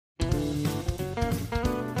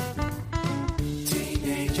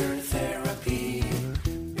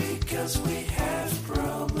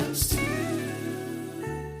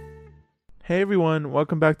Hey everyone,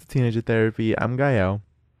 welcome back to Teenager Therapy. I'm Gael.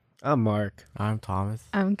 I'm Mark. I'm Thomas.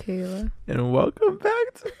 I'm Kayla. And welcome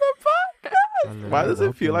back to the podcast. Why does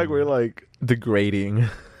it feel like we're like degrading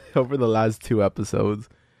over the last 2 episodes?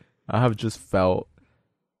 I have just felt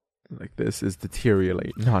like this is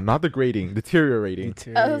deteriorating. No, not degrading, deteriorating.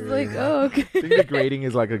 I was like, oh, okay. I think degrading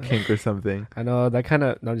is like a kink or something. I know that kind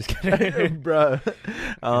of. No, I'm just kidding, Bruh.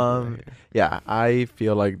 Yeah, I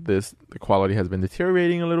feel like the quality has been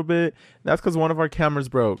deteriorating a little bit. That's because one of our cameras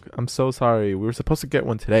broke. I'm so sorry. We were supposed to get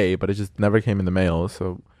one today, but it just never came in the mail,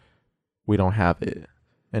 so we don't have it.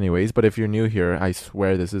 Anyways, but if you're new here, I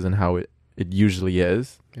swear this isn't how it usually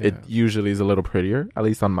is. Yeah. It usually is a little prettier, at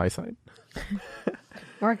least on my side.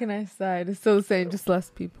 Mark and I's side is still the same, just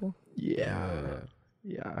less people. Yeah,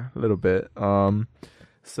 a little bit.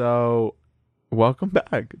 So welcome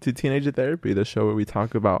back to Teenager Therapy, the show where we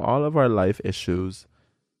talk about all of our life issues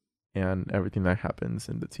and everything that happens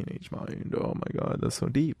in the teenage mind. Oh my god, that's so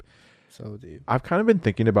deep. So deep. I've kind of been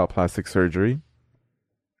thinking about plastic surgery.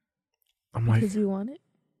 I'm like, Because you want it?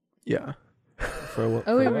 yeah. For what?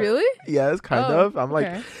 Oh, wait, really? Yes, kind of. I'm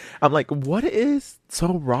like, what is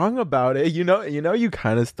so wrong about it? You know, you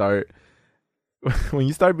kind of start when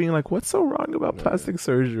you start being like, what's so wrong about plastic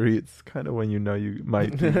surgery? It's kind of when you know you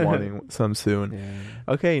might be wanting some soon.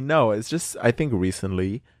 Yeah. Okay, no, it's just I think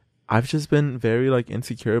recently I've just been very like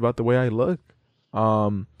insecure about the way I look.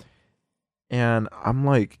 And I'm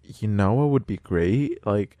like, you know what would be great?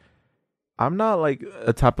 Like, I'm not like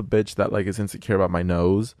a type of bitch that like is insecure about my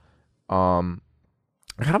nose.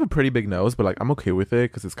 I have a pretty big nose, but like I'm okay with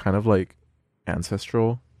it because it's kind of like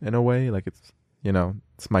ancestral in a way. Like it's, you know,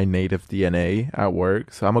 it's my native DNA at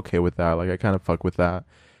work, so I'm okay with that. Like I kind of fuck with that.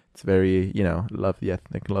 It's very, you know, love the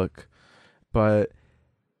ethnic look. But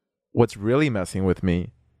what's really messing with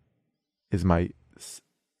me is my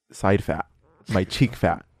side fat, my cheek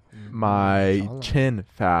fat, my chin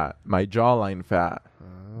fat, my jawline fat.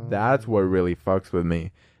 That's what really fucks with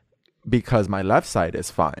me. Because my left side is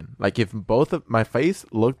fine. Like if both of my face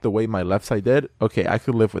looked the way my left side did, okay, I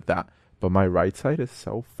could live with that. But my right side is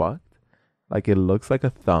so fucked. Like it looks like a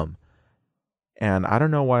thumb. And I don't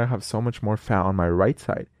know why I have so much more fat on my right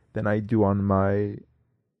side than I do on my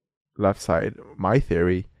left side. My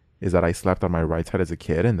theory is that I slept on my right side as a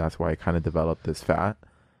kid and that's why I kind of developed this fat.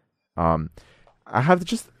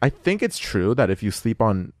 I think it's true that if you sleep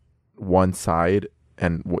on one side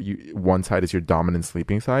and one side is your dominant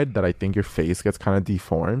sleeping side, that I think your face gets kind of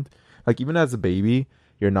deformed. Like even as a baby,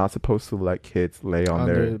 you're not supposed to let kids lay on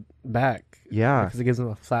their back. Yeah, because it gives them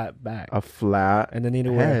a flat back, and they need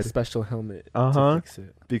to wear a special helmet to fix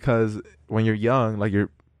it. Because when you're young, like your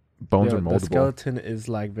bones are moldable. The skeleton is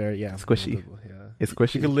like very squishy. Moldable, yeah, it's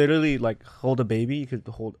squishy. You could literally like hold a baby. You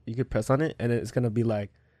could press on it, and it's gonna be like,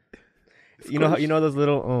 you know those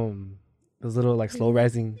little like slow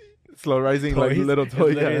rising toys. Like little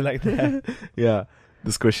toys, like that. Yeah, the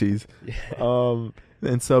squishies. Yeah.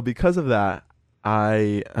 And so because of that,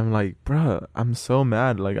 I'm like, bruh, I'm so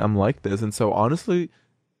mad. Like I'm like this. And so honestly,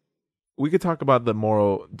 we could talk about the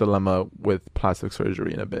moral dilemma with plastic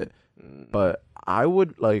surgery in a bit. But I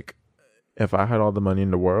would like, if I had all the money in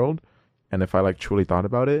the world, and if I like truly thought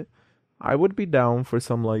about it, I would be down for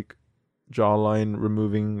some like jawline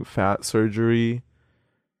removing fat surgery.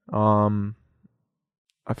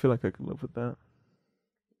 I feel like I could live with that.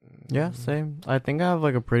 Yeah, same. I think I have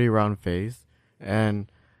like a pretty round face, and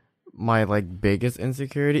my like biggest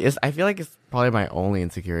insecurity is, I feel like it's probably my only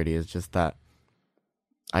insecurity, is just that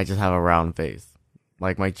I just have a round face.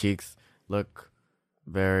 Like my cheeks look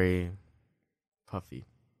very puffy.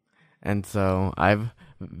 And so I've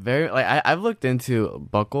looked into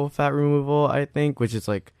buccal fat removal, I think, which is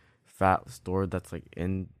like fat stored that's like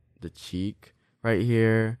in the cheek right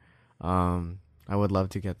here. I would love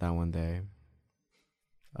to get that one day.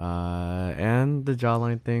 And the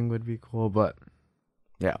jawline thing would be cool, but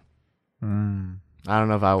yeah. I don't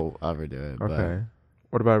know if I will ever do it. Okay.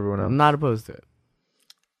 What about everyone else? I'm not opposed to it.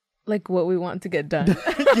 Like what we want to get done.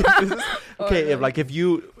 Okay, if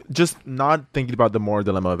you just not thinking about the moral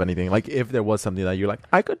dilemma of anything, like if there was something that you're like,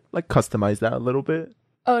 I could like customize that a little bit.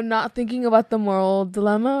 Oh, not thinking about the moral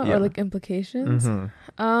dilemma or like implications.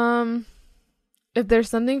 Mm-hmm. If there's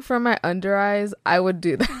something for my under eyes, I would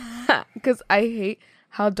do that because I hate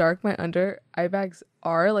how dark my under eye bags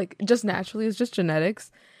are. Like just naturally, it's just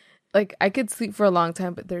genetics. Like I could sleep for a long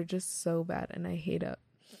time, but they're just so bad, and I hate it.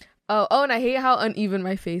 Oh, and I hate how uneven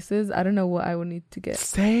my face is. I don't know what I would need to get.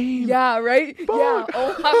 Same. Yeah, right? Fuck. Yeah.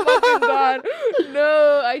 Oh my fucking god.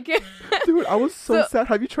 No, I can't. Dude, I was so sad.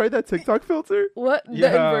 Have you tried that TikTok filter? What? The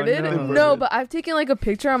inverted? No, but I've taken like a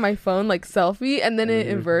picture on my phone, like selfie, and then it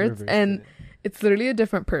inverts. And It's literally a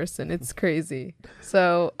different person. It's crazy.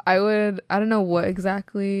 So I don't know what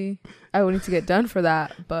exactly I would need to get done for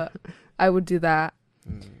that, but I would do that.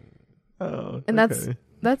 Oh, And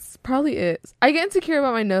that's probably it. I get insecure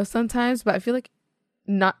about my nose sometimes, but I feel like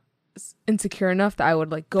not insecure enough that I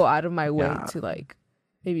would like go out of my way to like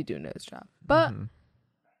maybe do a nose job. But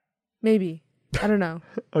maybe. I don't know.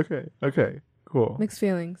 Okay. Cool. Mixed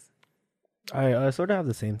feelings. I sort of have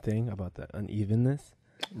the same thing about the unevenness.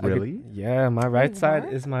 Really? Yeah, my right side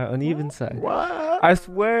what? is my uneven side. What? I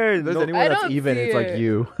swear. If there's no, anyone I that's don't even, see it's like it.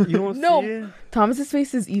 you. you don't No. see it? Thomas's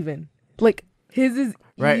face is even. Like his is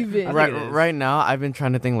even. Right now, I've been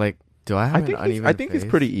trying to think like, do I have an uneven I think face? it's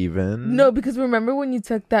pretty even. No, because remember when you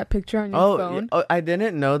took that picture on your phone? I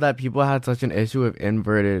didn't know that people had such an issue with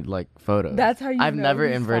inverted like photos. That's how you I've know never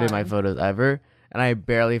he's inverted my fine. photos ever, and I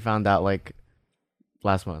barely found out like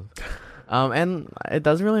last month. And it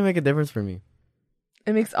doesn't really make a difference for me.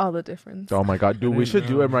 It makes all the difference. Oh my god, dude, we should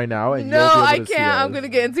do him right now. And No, you'll be able I to see can't. I'm us. gonna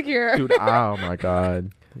get insecure. Dude, oh my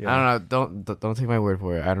god. Yeah. I don't know. Don't take my word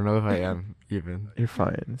for it. I don't know if I am even. You're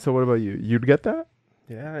fine. So what about you? You'd get that?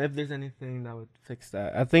 Yeah, if there's anything that would fix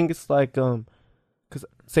that. I think it's like cuz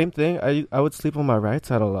same thing, I would sleep on my right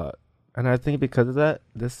side a lot. And I think because of that,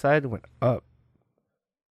 this side went up.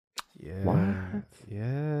 Yeah. What?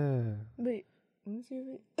 Yeah. Wait, let me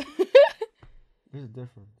see. There's a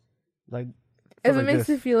difference. Like If like it makes this.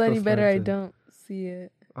 you feel any Goes better, I fine, too. don't see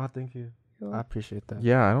it. Oh, thank you. I appreciate that.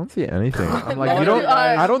 Yeah, I don't see anything. I'm like, No, you don't. you are.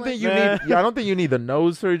 I don't think you Nah. need. Yeah, I don't think you need the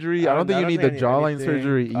nose surgery. I don't think you need the jawline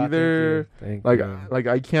surgery either. Thank Like, you. like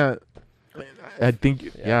I can't. I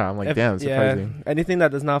think. Yeah, I'm like, If- damn, surprising. anything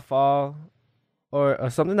that does not fall, or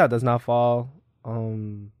something that does not fall,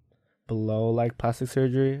 below like plastic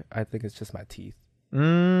surgery, I think it's just my teeth.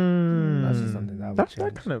 That's just something that would that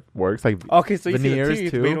change. kind of works. Like, Okay, so you Veneers see the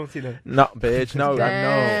teeth, too? but you don't see the. no, bitch, no, no.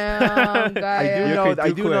 Damn, I do guys. know. Okay, I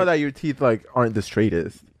too do know quick. that your teeth like aren't the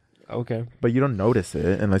straightest, Okay. but you don't notice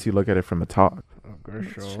it unless you look at it from the top. Oh, girl,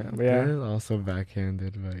 true. But yeah. It is also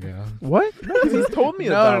backhanded, but yeah. What? No, 'cause he's told me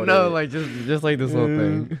about No, it. like just like this whole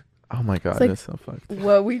thing. Oh my god, like- that's so fucked.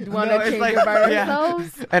 What we want to No, it's change like- it by yeah.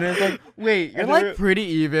 ourselves? And it's like, wait, you're And like they're- pretty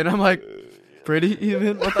even. I'm like, pretty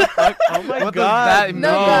even? What the fuck? Oh my What does god. that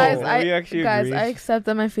No, mean? guys, We actually guys, agree. I accept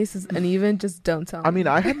that my face is uneven. Just don't tell me. I mean,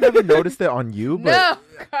 I had never noticed it on you, but no.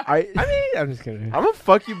 I I'm just kidding. I'm gonna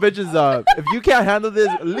fuck you bitches up. If you can't handle this,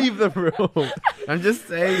 leave the room. I'm just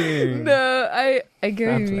saying. No, I get what you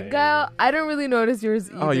Stop mean. playing. Kyle, I don't really notice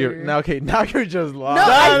yours either. Oh, you're now okay. Now you're just lying. No,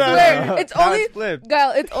 I swear. no. It's Now only it's flipped.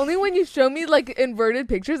 Kyle, it's only when you show me like inverted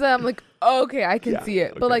pictures that I'm like, oh, okay, I can Yeah, see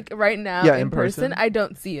it. But okay. like right now Yeah, in in person, person? I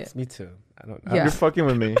don't see it. Me too. I don't. Yeah. You're fucking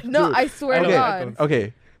with me. No, Dude, I swear to okay, God.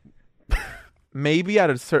 okay. Maybe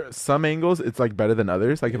at some angles it's like better than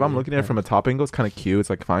others. Like if I'm looking at it from a top angle, it's kind of cute. It's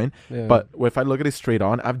like fine. Yeah. But if I look at it straight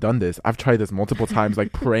on, I've done this. I've tried this multiple times,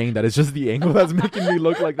 like praying that it's just the angle that's making me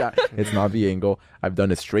look like that. It's not the angle. I've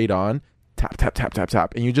done it straight on. Tap, tap, tap, tap,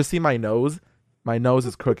 tap. And you just see my nose. My nose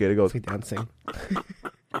is crooked. It goes. it's like dancing.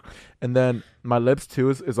 And then my lips too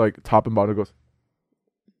is like top and bottom. It goes.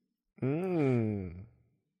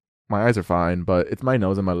 My eyes are fine, but it's my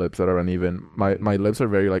nose and my lips that are uneven. My lips are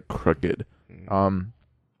very like crooked.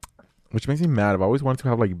 Which makes me mad. I've always wanted to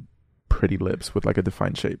have like pretty lips with like a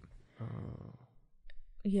defined shape.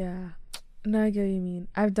 Yeah. No, I get what you mean.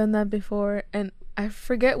 I've done that before, and I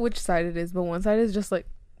forget which side it is, but one side is just like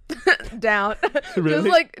down, Really? just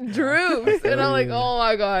like droops, and I'm like, Yeah. oh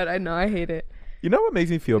my god, I know, I hate it. You know what makes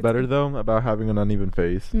me feel better though about having an uneven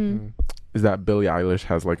face is that Billie Eilish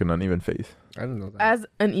has like an uneven face. I don't know that. As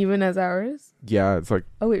uneven as ours. Yeah, it's like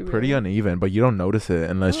Oh wait, pretty really? uneven, but you don't notice it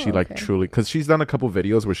unless she like okay. truly, because she's done a couple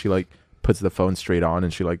videos where she like puts the phone straight on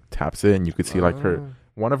and she like taps it and you could see like her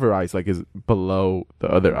one of her eyes like is below the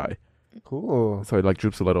other eye, Cool. so it like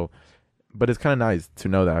droops a little. But it's kind of nice to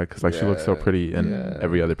know that because like she looks so Yeah, pretty in yeah.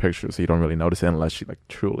 every other picture, so you don't really notice it unless she like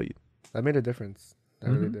truly. That made a difference. That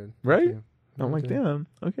really Mhm. did. Right? Yeah. I'm like, Okay. damn.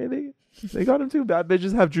 Okay, they got him too. Bad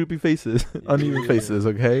bitches have droopy faces, uneven Yeah. faces.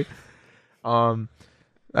 Okay.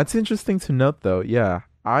 That's interesting to note, though. Yeah,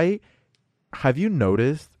 have you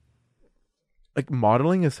noticed? Like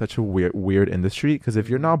modeling is such a weird industry because if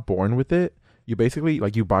you're not born with it, you basically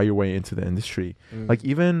like you buy your way into the industry. Mm. Like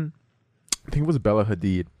even, I think it was Bella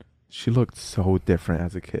Hadid. She looked so different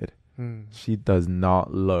as a kid. She does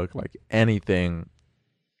not look like anything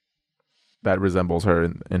that resembles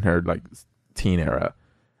her in her like teen era.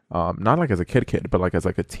 Not like as a kid, but like as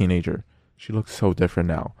like a teenager. She looks so different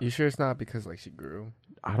now. You sure it's not because like she grew?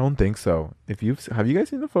 I don't think so. Have you guys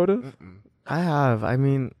seen the photos? I have. I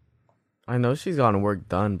mean, I know she's gotten work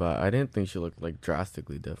done, but I didn't think she looked like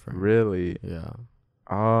drastically different. Really? Yeah.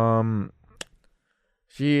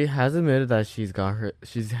 She has admitted that she has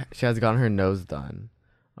gotten her nose done.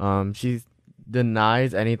 She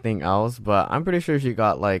denies anything else, but I'm pretty sure she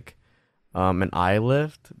got like an eye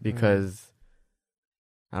lift because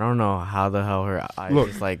I don't know how the hell her eyes Look.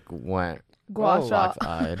 just like went Gua sha.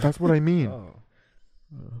 eyed. That's what I mean. Oh.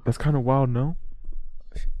 That's kind of wild, no?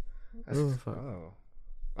 Oh.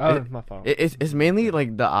 My fault. It's mainly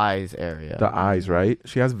like the eyes area. The eyes, right?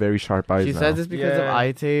 She has very sharp eyes She now. says it's because of Yeah.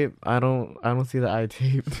 eye tape. I don't see the eye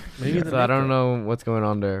tape, Maybe the so I don't makeup. know what's going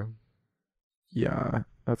on there. Yeah,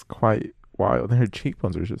 that's quite wild. And her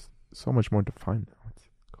cheekbones are just so much more defined now. It's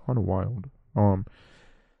kind of wild.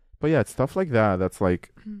 But yeah, it's stuff like that. That's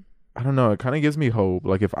like, I don't know. It kind of gives me hope.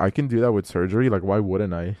 Like if I can do that with surgery, like why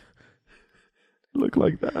wouldn't I look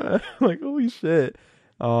like that? Like holy shit.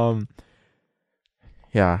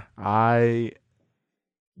 Yeah, I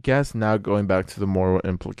guess now going back to the moral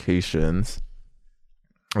implications.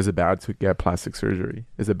 Is it bad to get plastic surgery?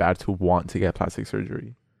 Is it bad to want to get plastic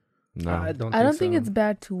surgery? No, I don't think so. it's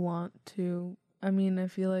bad to want to. I mean, I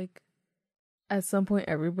feel like at some point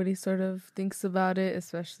everybody sort of thinks about it,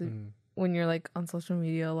 especially when you're like on social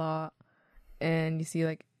media a lot and you see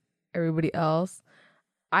like everybody else.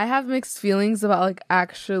 I have mixed feelings about like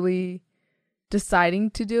actually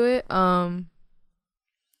deciding to do it.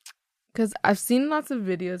 Because I've seen lots of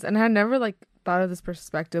videos and I had never like thought of this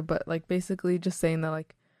perspective, but like basically just saying that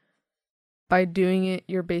like by doing it,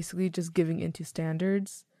 you're basically just giving into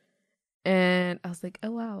standards. And I was like,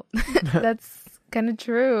 oh wow, that's kind of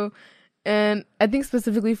true. And I think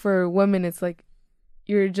specifically for women, it's like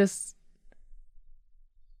you're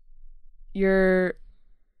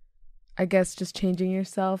I guess just changing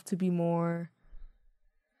yourself to be more,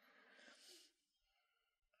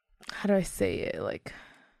 how do I say it, like,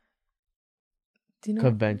 do you know?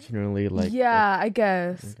 conventionally like Yeah, I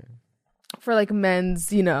guess okay. for like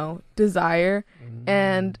men's, desire.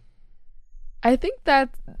 And I think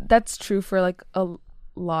that that's true for like a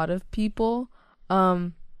lot of people.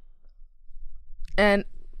 And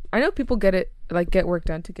I know people get work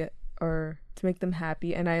done to get or to make them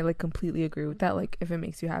happy, and I like completely agree with that. Like if it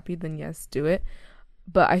makes you happy, then yes, do it.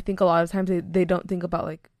 But I think a lot of times they don't think about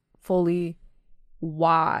like fully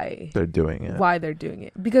why They're doing it. they're doing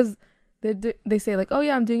it, because they say like, oh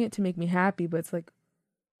yeah, I'm doing it to make me happy, but it's like,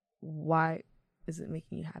 why is it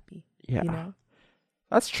making you happy? Yeah.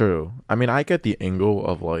 That's true. I mean, I get the angle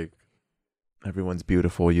of like, everyone's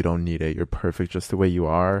beautiful, you don't need it, you're perfect just the way you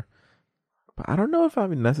are. But I don't know if I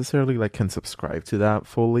necessarily like can subscribe to that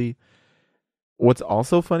fully. What's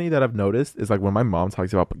also funny that I've noticed is like when my mom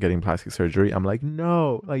talks about getting plastic surgery, I'm like,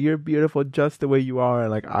 no, like you're beautiful just the way you are.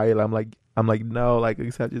 And like I'm like, no, like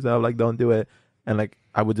accept yourself, like don't do it. And like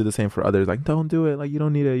I would do the same for others, like don't do it, like you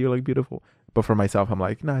don't need it, you're like beautiful. But for myself, I'm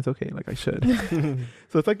like, nah, it's okay, like I should.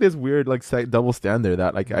 So it's like this weird like double standard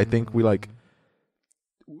that like I think we like.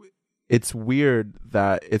 It's weird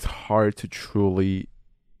that it's hard to truly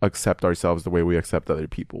accept ourselves the way we accept other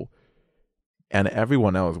people. And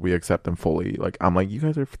everyone else, we accept them fully. Like, I'm like, you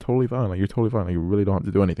guys are totally fine. Like, you're totally fine. Like, you really don't have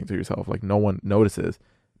to do anything to yourself. Like, no one notices.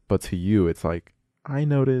 But to you, it's like, I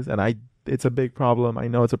notice. And it's a big problem. I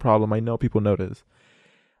know it's a problem. I know people notice.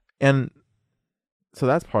 And so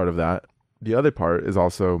that's part of that. The other part is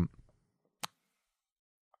also,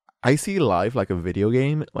 I see life like a video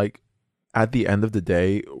game. Like, at the end of the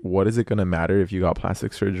day, what is it going to matter if you got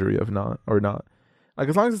plastic surgery or not? Like,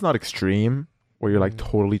 as long as it's not extreme, where you're like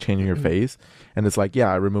totally changing your face, and it's like,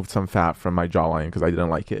 yeah, I removed some fat from my jawline because I didn't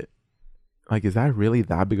like it. Like, is that really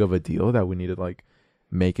that big of a deal that we need to like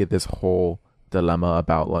make it this whole dilemma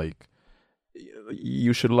about like,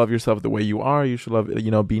 you should love yourself the way you are, you should love,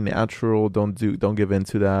 be natural, don't give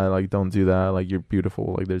into that, like don't do that, like you're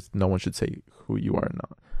beautiful, like there's no one should say who you are or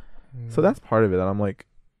not. So that's part of it. And I'm like,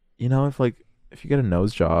 if you get a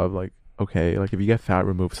nose job, like okay, like if you get fat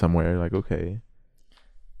removed somewhere, like okay.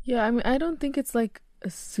 Yeah, I mean, I don't think it's like a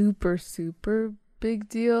super, super big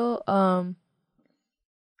deal. I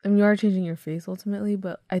mean, you are changing your face ultimately,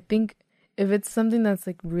 but I think if it's something that's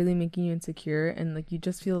like really making you insecure and like you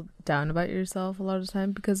just feel down about yourself a lot of the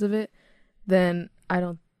time because of it, then I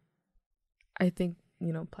think,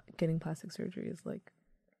 getting plastic surgery is like,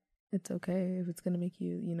 it's okay if it's going to make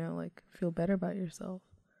you, like feel better about yourself.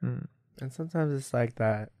 Mm. And sometimes it's like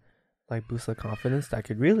that, like boost of confidence that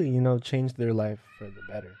could really, change their life for the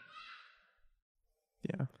better.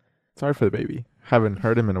 Yeah. Sorry for the baby. Haven't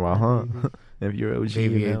heard him in a while, huh? If you're OG,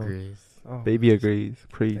 baby agrees. Oh, Baby agrees.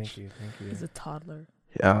 Preach. Thank you. He's a toddler.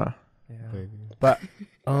 Yeah. Yeah. Baby. But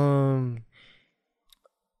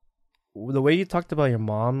the way you talked about your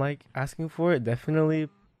mom like asking for it definitely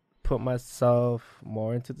put myself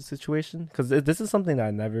more into the situation, because this is something that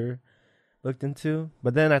I never looked into.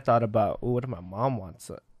 But then I thought about, oh, what if my mom wants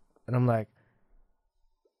it? And I'm like,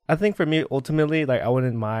 I think for me, ultimately, like I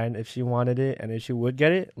wouldn't mind if she wanted it and if she would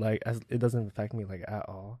get it. Like it doesn't affect me like at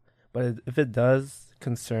all. But if it does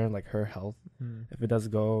concern like her health, if it does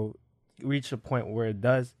reach a point where it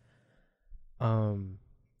does,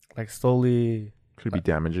 like slowly Could be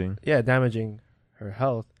damaging. damaging her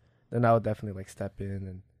health, then I would definitely like step in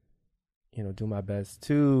and do my best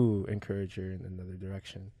to encourage her in another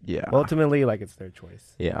direction. Yeah. But ultimately, like it's their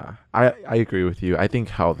choice. Yeah, I agree with you. I think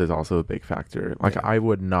health is also a big factor. Like, Yeah. I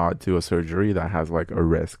would not do a surgery that has like a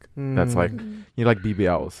risk. That's like, like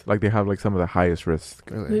BBLs. Like, they have like some of the highest risk.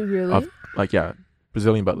 Wait, Really? really? Of- Like, yeah,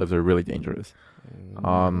 Brazilian butt lifts are really dangerous.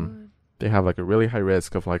 They have like a really high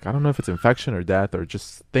risk of like, I don't know if it's infection or death or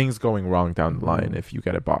just things going wrong down the line if you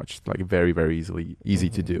get it botched. Like, very, very easy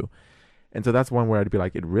to do. And so that's one where I'd be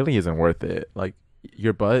like, it really isn't worth it. Like,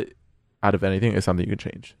 your butt, out of anything, is something you can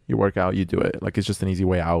change. You work out, you do it. Like, it's just an easy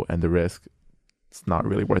way out, and the risk, it's not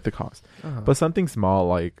really worth the cost. But something small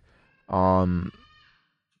like,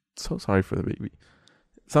 so sorry for the baby.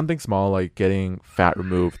 Something small like getting fat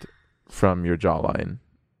removed from your jawline.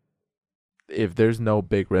 If there's no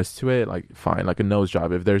big risk to it, like, fine. Like a nose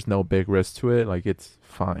job, if there's no big risk to it, like, it's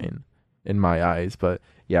fine in my eyes. But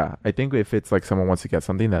yeah, I think if it's like someone wants to get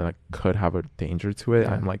something that like could have a danger to it,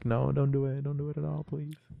 Yeah. I'm like, no, don't do it at all,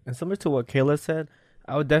 please. And similar to what Kayla said,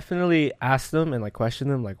 I would definitely ask them and like question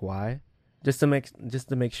them like why, just to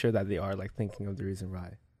make sure that they are like thinking of the reason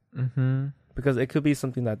why, because it could be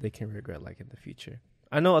something that they can regret like in the future.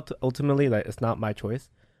 I know ultimately like it's not my choice,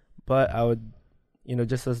 but I would,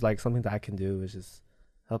 just as like something that I can do is just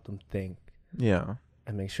help them think Yeah.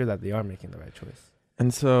 and make sure that they are making the right choice.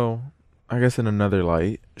 And so, I guess in another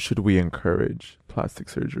light, should we encourage plastic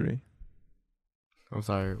surgery? I'm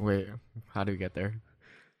sorry. Wait, how do we get there?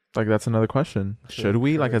 Like, that's another question. Should Should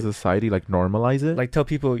we, like, as a encourage- society, like, normalize it? Like tell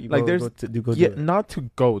people Like, go there's- do yeah, it. not to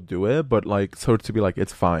go do it, but like, so to be like,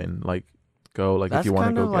 it's fine. Like, go, like, That's if you want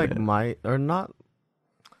kind to of go like get it. my or not.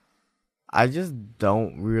 I just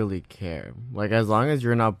don't really care. Like, as long as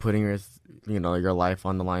you're not putting your life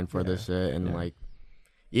on the line for this shit, and Yeah. like,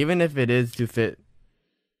 even if it is to fit,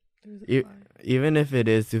 even if it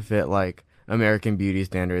is to fit like American beauty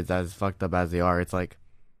standards, as fucked up as they are, it's like,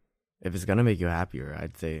 if it's gonna make you happier,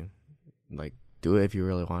 I'd say, like, do it if you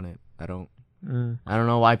really want it. I don't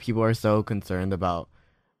know why people are so concerned about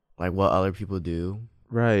like what other people do.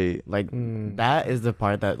 Right. Like, that is the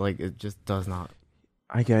part that like it just does not.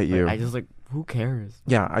 I get you. Like, I just like, who cares?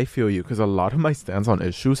 Yeah, I feel you. Because a lot of my stance on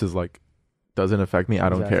issues is like, doesn't affect me. I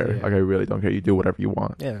don't Exactly, care. yeah. Like, I really don't care. You do whatever you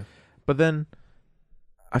want. Yeah. But then,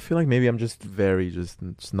 I feel like maybe I'm just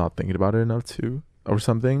just not thinking about it enough too, or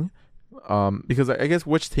something. Because I guess,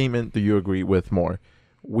 which statement do you agree with more?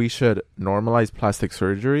 We should normalize plastic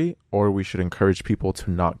surgery, or we should encourage people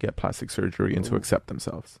to not get plastic surgery and to Ooh. accept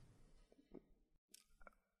themselves.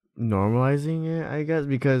 Normalizing it, I guess,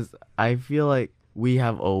 because I feel like we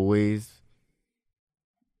have always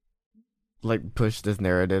like pushed this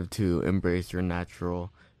narrative to embrace your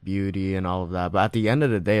natural beauty and all of that. But at the end of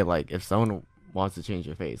the day, like, if someone wants to change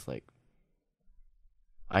your face, like,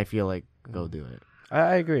 I feel like go do it.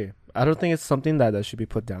 I agree. I don't think it's something that should be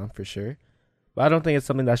put down for sure, but I don't think it's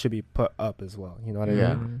something that should be put up as well. You know what I mean?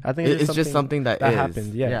 Yeah. I think It's just something that is.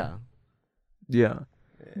 happened. Yeah. Yeah.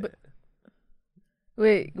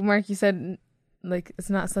 Wait, Mark, you said like it's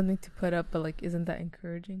not something to put up, but like, isn't that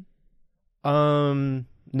encouraging?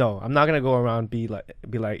 No, I'm not gonna go around be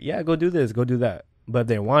like, yeah, go do this, go do that. But if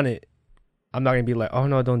they want it, I'm not gonna be like, oh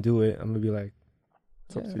no, don't do it. I'm gonna be like,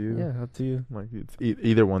 It's up to you. Yeah, up to you. Like, it's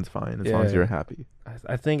either one's fine as long as Yeah. you're happy.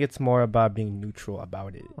 I think it's more about being neutral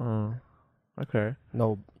about it. Oh, okay.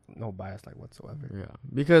 No bias like whatsoever. Yeah.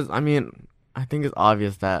 Because, I mean, I think it's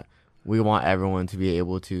obvious that we want everyone to be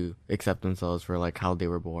able to accept themselves for like how they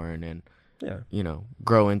were born and, Yeah.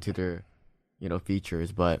 Grow into their,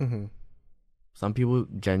 features. But Mm-hmm. some people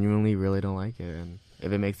genuinely really don't like it. And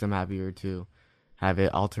if it makes them happier to have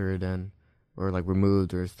it altered or like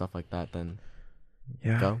removed or stuff like that, then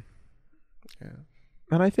Yeah. go. Yeah.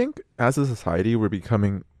 And I think as a society, we're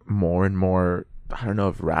becoming more and more, I don't know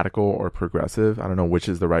if radical or progressive. I don't know which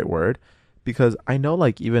is the right word. Because I know,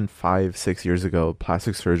 like, even 5-6 years ago,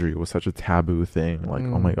 plastic surgery was such a taboo thing. Like,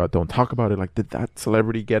 oh my God, don't talk about it. Like, did that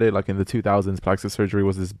celebrity get it? Like, in the 2000s, plastic surgery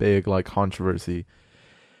was this big, like, controversy.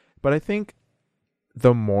 But I think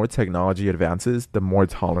the more technology advances, the more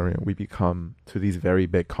tolerant we become to these very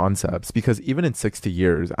big concepts. Because even in 60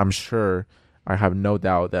 years, I'm sure, I have no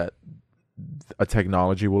doubt that a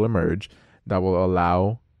technology will emerge that will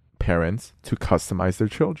allow parents to customize their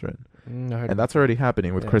children. I heard And that's already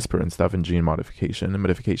happening with Yeah. CRISPR and stuff and gene modification and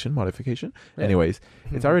modification. Yeah. Anyways,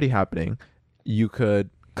 it's already happening. You could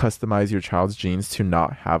customize your child's genes to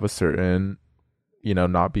not have a certain,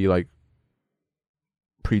 not be like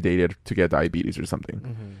predated to get diabetes or something.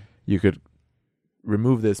 Mm-hmm. You could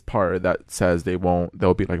remove this part that says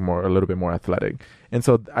they'll be like a little bit more athletic. And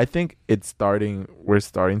so I think we're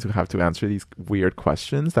starting to have to answer these weird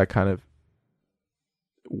questions that kind of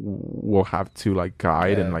will have to like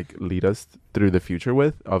guide and like lead us through the future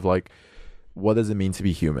with, of like, what does it mean to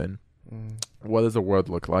be human? What does the world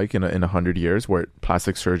look like in 100 years where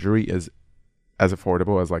plastic surgery is as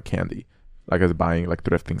affordable as like candy, like as buying, like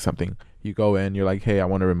thrifting something? You go in, you're like, hey, I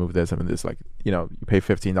want to remove this. I mean, this, like, you pay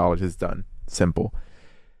 $15, it's done. Simple.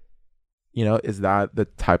 Is that the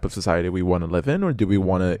type of society we want to live in, or do we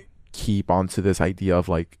want to keep on to this idea of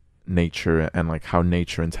like nature and like how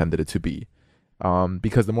nature intended it to be?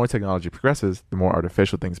 Because the more technology progresses, the more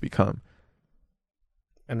artificial things become.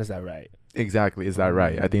 And is that right? Exactly. Is that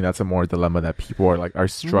right? I think that's a more dilemma that people are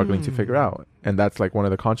struggling to figure out. And that's like one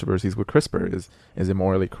of the controversies with CRISPR is it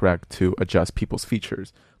morally correct to adjust people's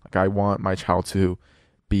features? Like, I want my child to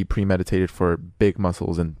be premeditated for big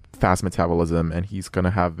muscles and fast metabolism, and he's going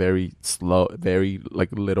to have very slow, very like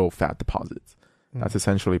little fat deposits. That's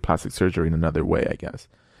essentially plastic surgery in another way, I guess.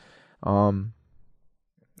 And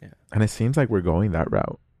it seems like we're going that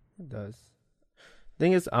route. It does.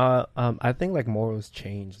 Thing is, I think like morals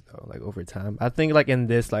change though, like over time. I think like in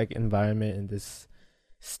this like environment, in this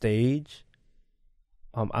stage,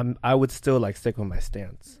 I would still like stick with my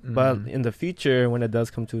stance. But in the future, when it does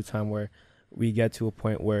come to a time where we get to a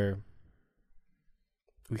point where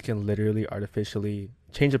we can literally artificially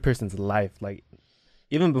change a person's life, like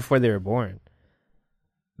even before they were born,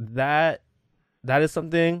 that is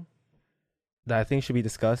something that I think should be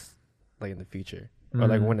discussed like in the future. Or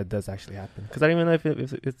like when it does actually happen, because I don't even know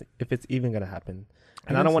if it's even gonna happen,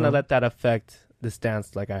 and I don't want to let that affect the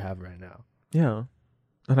stance like I have right now. Yeah,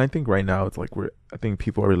 and I think right now it's like I think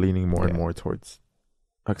people are leaning more and more towards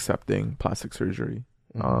accepting plastic surgery.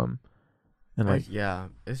 And like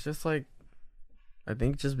it's just like, I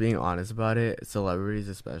think just being honest about it, celebrities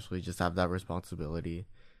especially just have that responsibility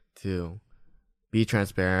to be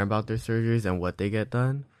transparent about their surgeries and what they get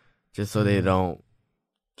done, just so they don't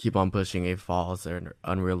keep on pushing a false or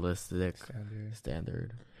unrealistic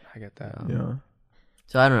standard. I get that. Yeah.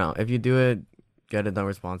 So I don't know. If you do it, get it done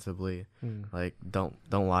responsibly. Like, don't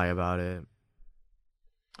lie about it.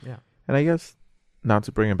 Yeah. And I guess, not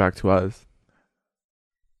to bring it back to us,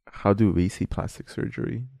 how do we see plastic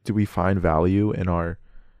surgery? Do we find value in our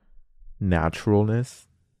naturalness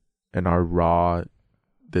and our raw,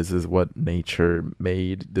 this is what nature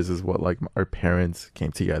made, this is what like our parents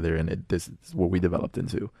came together and this is what we developed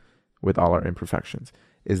into with all our imperfections?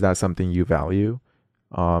 Is that something you value?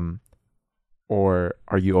 Or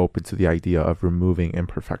are you open to the idea of removing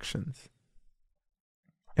imperfections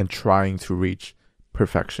and trying to reach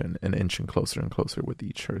perfection and inching closer and closer with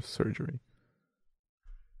each surgery?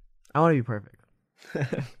 I want to be perfect.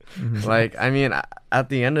 Like, I mean, at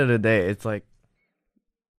the end of the day, it's like,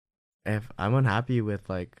 if I'm unhappy with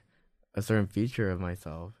like a certain feature of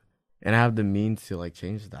myself and I have the means to like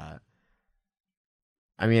change that,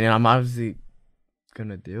 I mean, and I'm obviously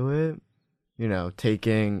gonna do it,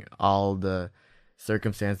 taking all the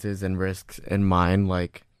circumstances and risks in mind.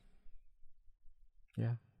 Like,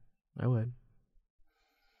 yeah, I would.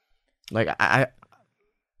 Like,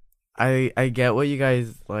 I get what you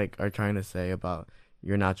guys like are trying to say about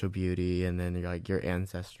your natural beauty and then like your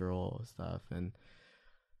ancestral stuff, and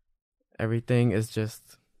everything is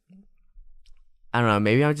just, I don't know,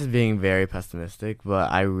 maybe I'm just being very pessimistic,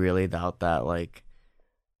 but I really doubt that like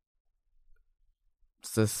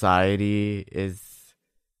society is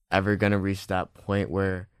ever gonna reach that point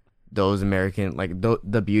where those American, like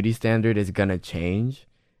the beauty standard is gonna change,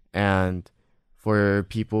 and for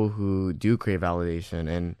people who do crave validation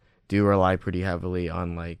and do rely pretty heavily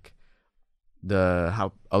on like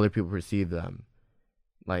how other people perceive them,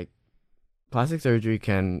 like plastic surgery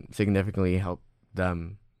can significantly help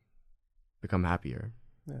them become happier.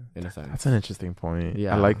 In a sense. That's an interesting point.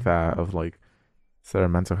 Yeah. I like that, of like sort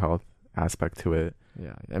of mental health aspect to it.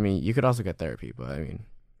 Yeah. I mean, you could also get therapy, but I mean,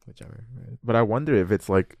 whichever. Right? But I wonder if it's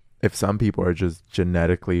like, if some people are just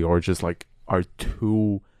genetically or just like are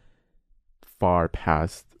too far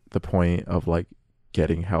past the point of like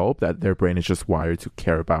getting help, that their brain is just wired to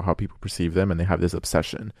care about how people perceive them, and they have this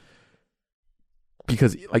obsession.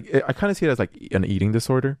 Because like I kind of see it as like an eating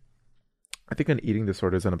disorder. I think an eating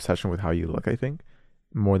disorder is an obsession with how you look, I think,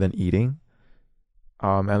 more than eating.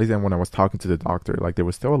 At least when I was talking to the doctor, like there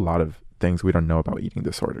was still a lot of things we don't know about eating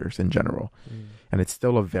disorders in general. And it's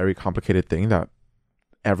still a very complicated thing that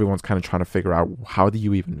everyone's kind of trying to figure out, how do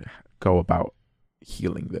you even go about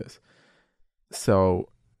healing this? So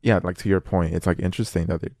yeah, like to your point, it's like interesting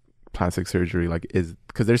that the plastic surgery like is,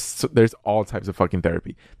 because there's all types of fucking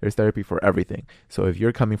therapy. There's therapy for everything. So if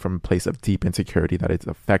you're coming from a place of deep insecurity that it's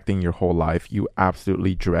affecting your whole life, you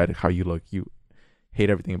absolutely dread how you look, you hate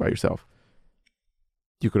everything about yourself,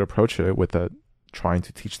 you could approach it with a trying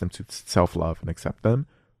to teach them to self-love and accept them,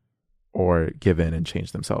 or give in and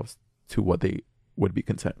change themselves to what they would be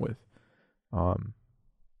content with,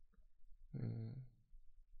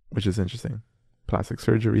 which is interesting. Plastic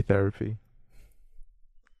surgery therapy.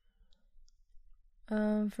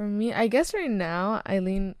 For me, I guess right now I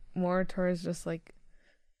lean more towards just like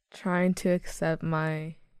trying to accept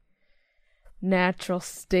my natural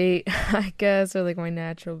state, I guess, or like my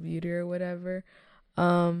natural beauty or whatever.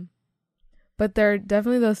 But there are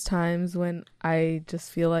definitely those times when I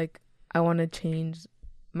just feel like I want to change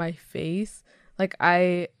my face. Like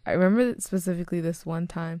I remember specifically this one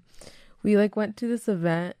time we like went to this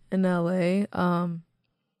event in LA,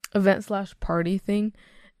 event/party thing,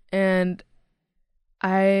 and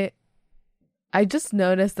I just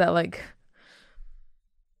noticed that like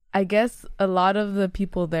I guess a lot of the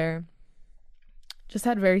people there just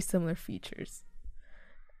had very similar features.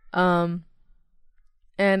 And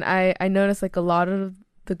I noticed like a lot of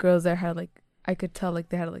the girls there had like, I could tell like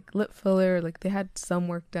they had like lip filler, like they had some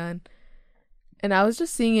work done. And I was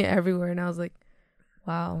just seeing it everywhere and I was like,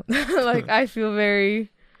 wow. Like I feel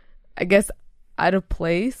very, I guess, out of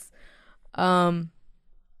place. But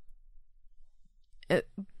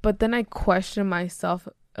then I question myself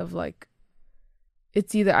of like,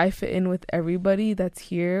 it's either I fit in with everybody that's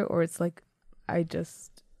here, or it's like I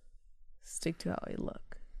just stick to how I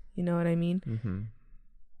look. You know what I mean? Mm-hmm.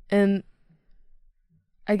 And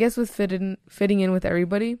I guess with fitting in with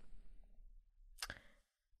everybody,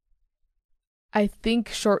 I think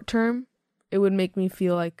short term it would make me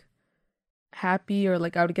feel like happy, or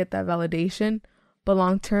like I would get that validation. But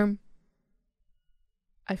long term,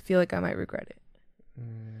 I feel like I might regret it.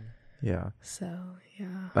 Yeah. So,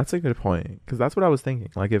 yeah. That's a good point, because that's what I was thinking.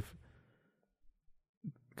 Like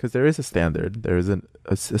because there is a standard, there is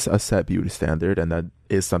a set beauty standard, and that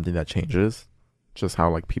is something that changes. Just how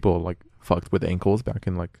like people like fucked with ankles back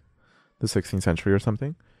in like the 16th century or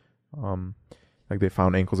something. Like they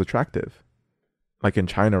found ankles attractive. Like in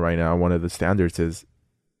China right now, one of the standards is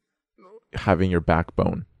having your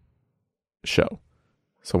backbone show.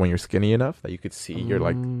 So when you're skinny enough that you could see your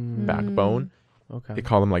like backbone, Okay. they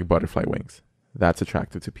call them like butterfly wings. That's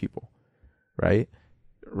attractive to people, right?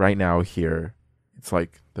 Right now here, it's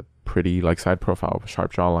like the pretty like side profile,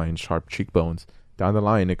 sharp jawline, sharp cheekbones. Down the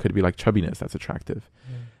line, it could be like chubbiness that's attractive.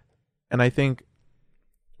 And I think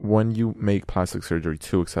when you make plastic surgery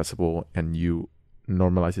too accessible and you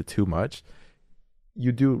normalize it too much,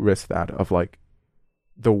 you do risk that of like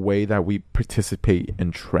the way that we participate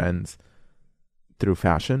in trends through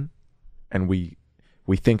fashion, and we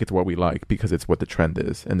think it's what we like because it's what the trend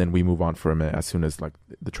is, and then we move on from it as soon as like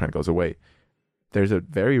the trend goes away. There's a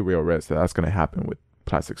very real risk that that's going to happen with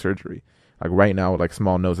plastic surgery. Like right now, like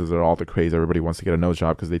small noses are all the craze. Everybody wants to get a nose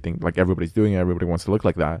job because they think like everybody's doing it. Everybody wants to look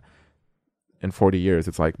like that. In 40 years,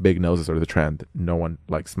 it's like big noses are the trend. No one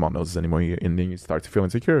likes small noses anymore. And then you start to feel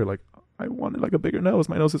insecure. Like, I wanted like a bigger nose.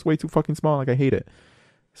 My nose is way too fucking small. Like I hate it.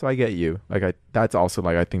 So I get you. Like that's also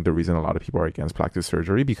like I think the reason a lot of people are against plastic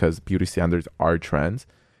surgery, because beauty standards are trends,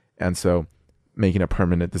 and so making a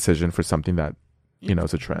permanent decision for something that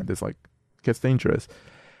is a trend is like gets dangerous.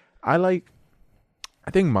 I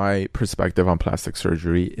think my perspective on plastic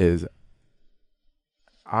surgery is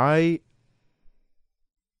I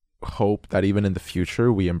hope that even in the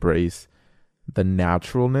future we embrace the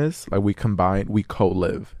naturalness, like we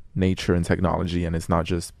co-live nature and technology, and it's not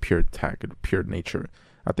just pure tech and pure nature.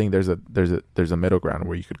 I think there's a middle ground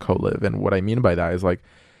where you could co-live. And what I mean by that is like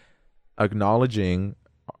acknowledging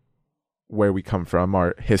where we come from,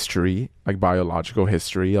 our history, like biological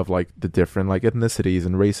history of like the different like ethnicities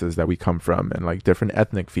and races that we come from, and like different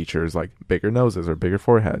ethnic features like bigger noses or bigger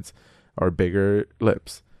foreheads or bigger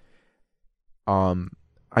lips.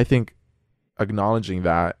 I think acknowledging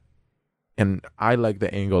that, and I like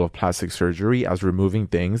the angle of plastic surgery as removing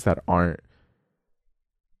things that aren't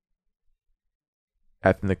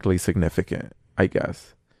ethnically significant, I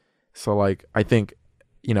guess. So like I think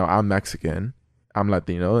I'm Mexican, I'm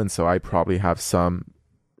Latino, and so I probably have some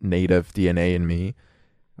native DNA in me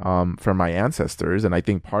from my ancestors, and I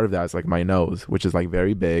think part of that is like my nose, which is like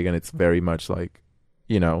very big, and it's very much like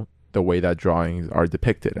the way that drawings are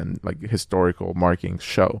depicted and like historical markings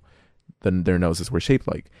show their noses were shaped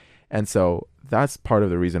like. And so that's part of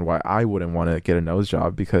the reason why I wouldn't want to get a nose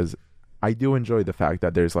job, because I do enjoy the fact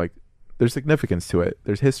that there's significance to it.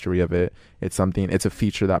 There's history of it. It's a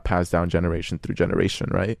feature that passed down generation through generation,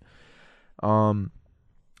 right?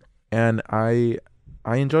 And I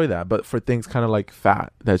enjoy that. But for things kind of like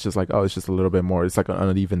fat, that's just like, oh, it's just a little bit more. It's like an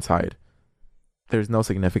uneven side. There's no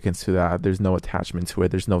significance to that. There's no attachment to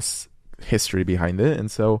it. There's no history behind it. And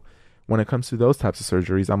so when it comes to those types of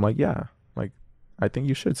surgeries, I'm like, yeah, like I think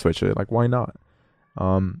you should switch it. Like, why not?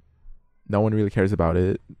 No one really cares about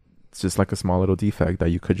it. It's just like a small little defect that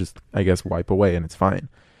you could just, I guess, wipe away and it's fine.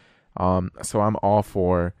 So I'm all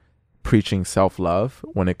for preaching self-love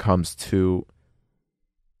when it comes to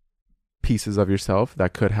pieces of yourself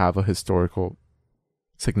that could have a historical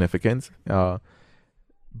significance.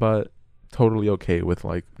 But totally okay with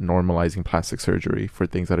like normalizing plastic surgery for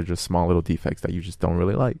things that are just small little defects that you just don't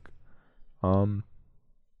really like. I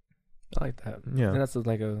like that. Yeah. And that's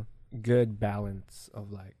like a good balance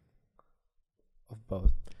of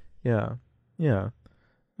both. Yeah.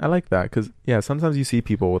 I like that because, sometimes you see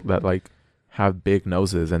people that like have big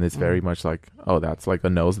noses and it's very much like, oh, that's like a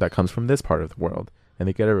nose that comes from this part of the world, and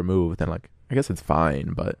they get it removed and like, I guess it's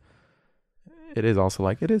fine, but it is also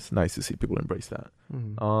like, it is nice to see people embrace that.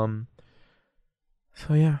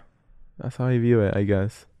 So yeah, that's how I view it, I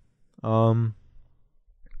guess. I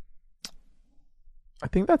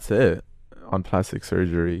think that's it on plastic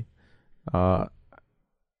surgery.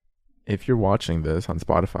 If you're watching this on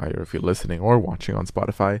Spotify, or if you're listening or watching on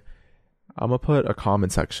Spotify, I'm gonna put a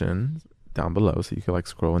comment section down below so you can like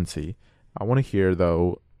scroll and see. I want to hear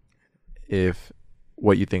though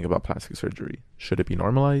what you think about plastic surgery. Should it be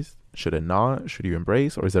normalized? Should it not? Should you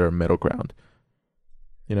embrace, or is there a middle ground?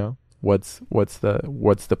 You know, what's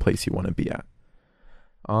the place you want to be at?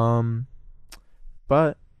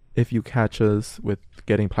 But if you catch us with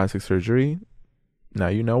getting plastic surgery, now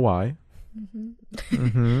you know why.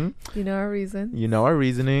 You know our reason. You know our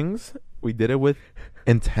reasonings. We did it with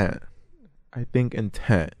intent. I think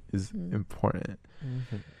intent is important.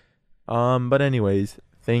 But anyways,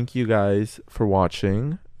 thank you guys for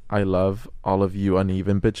watching. I love all of you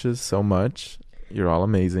uneven bitches so much. You're all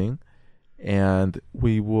amazing. And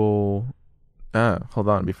we will hold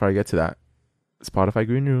on before I get to that. Spotify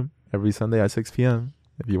Green Room every Sunday at 6 p.m.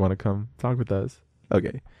 if you want to come talk with us.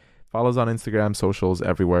 Okay. Follow us on Instagram, socials,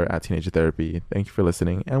 everywhere at Teenager Therapy. Thank you for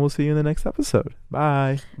listening, and we'll see you in the next episode.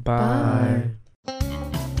 Bye. Bye.